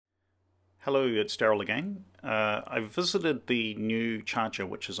Hello, it's Daryl again. I visited the new charger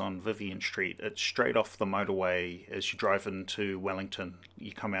which is on Vivian Street. It's straight off the motorway as you drive into Wellington.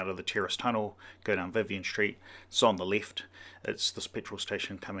 You come out of the terrace tunnel, go down Vivian Street. It's on the left. It's this petrol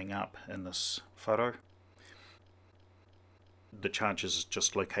station coming up in this photo. The charger is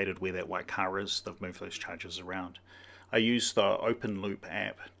just located where that white car is. They've moved those chargers around. I use the OpenLoop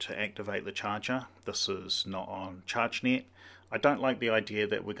app to activate the charger. This is not on ChargeNet. I don't like the idea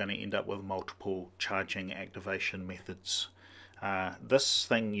that we're going to end up with multiple charging activation methods. This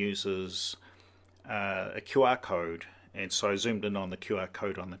thing uses a QR code, and so I zoomed in on the QR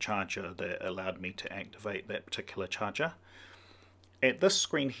code on the charger that allowed me to activate that particular charger. At this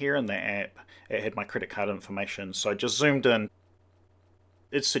screen here in the app, it had my credit card information, so I just zoomed in.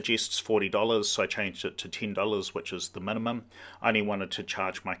 It suggests $40, so I changed it to $10, which is the minimum. I only wanted to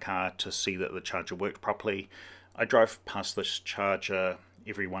charge my car to see that the charger worked properly. I drive past this charger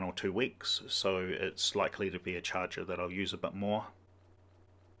every 1 or 2 weeks, so it's likely to be a charger that I'll use a bit more.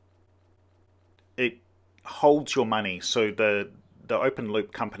 It holds your money, so the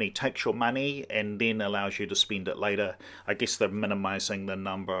OpenLoop company takes your money and then allows you to spend it later. I guess they're minimizing the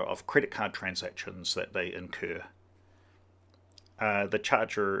number of credit card transactions that they incur. The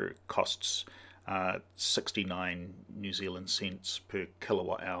charger costs 69 New Zealand cents per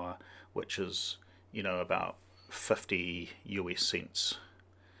kilowatt hour, which is, about 50 US cents.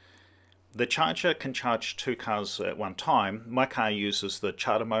 The charger can charge 2 cars at one time. My car uses the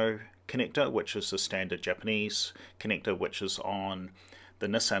ChargeNet connector, which is the standard Japanese connector, which is on the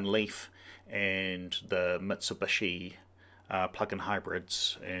Nissan Leaf and the Mitsubishi plug-in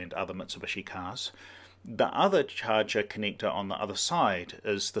hybrids and other Mitsubishi cars. The other charger connector on the other side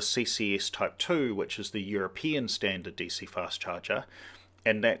is the CCS Type 2, which is the European standard DC fast charger,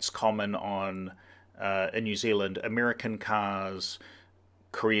 and that's common on in New Zealand, American cars,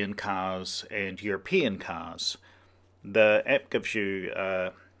 Korean cars, and European cars. The app gives you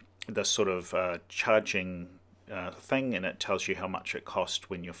this sort of charging thing, and it tells you how much it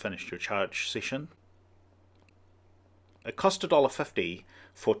cost when you've finished your charge session. It cost $1.50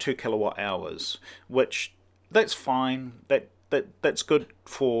 for 2 kilowatt hours, which that's fine. That's good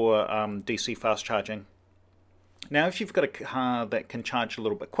for DC fast charging. Now, if you've got a car that can charge a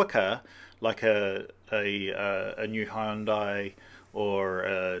little bit quicker, like a new Hyundai or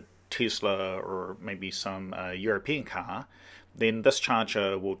a Tesla or maybe some European car, then this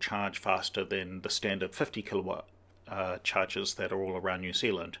charger will charge faster than the standard 50 kilowatt chargers that are all around New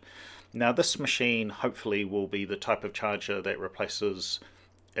Zealand. Now, this machine hopefully will be the type of charger that replaces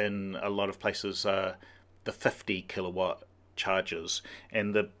in a lot of places the 50 kilowatt chargers,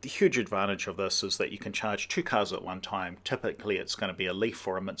 and the huge advantage of this is that you can charge 2 cars at one time. Typically it's going to be a Leaf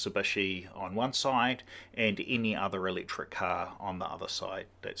or a Mitsubishi on one side and any other electric car on the other side.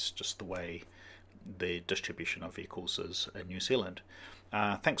 That's just the way the distribution of vehicles is in New Zealand.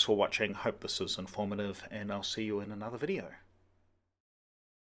 Thanks for watching. Hope this is informative, and I'll see you in another video.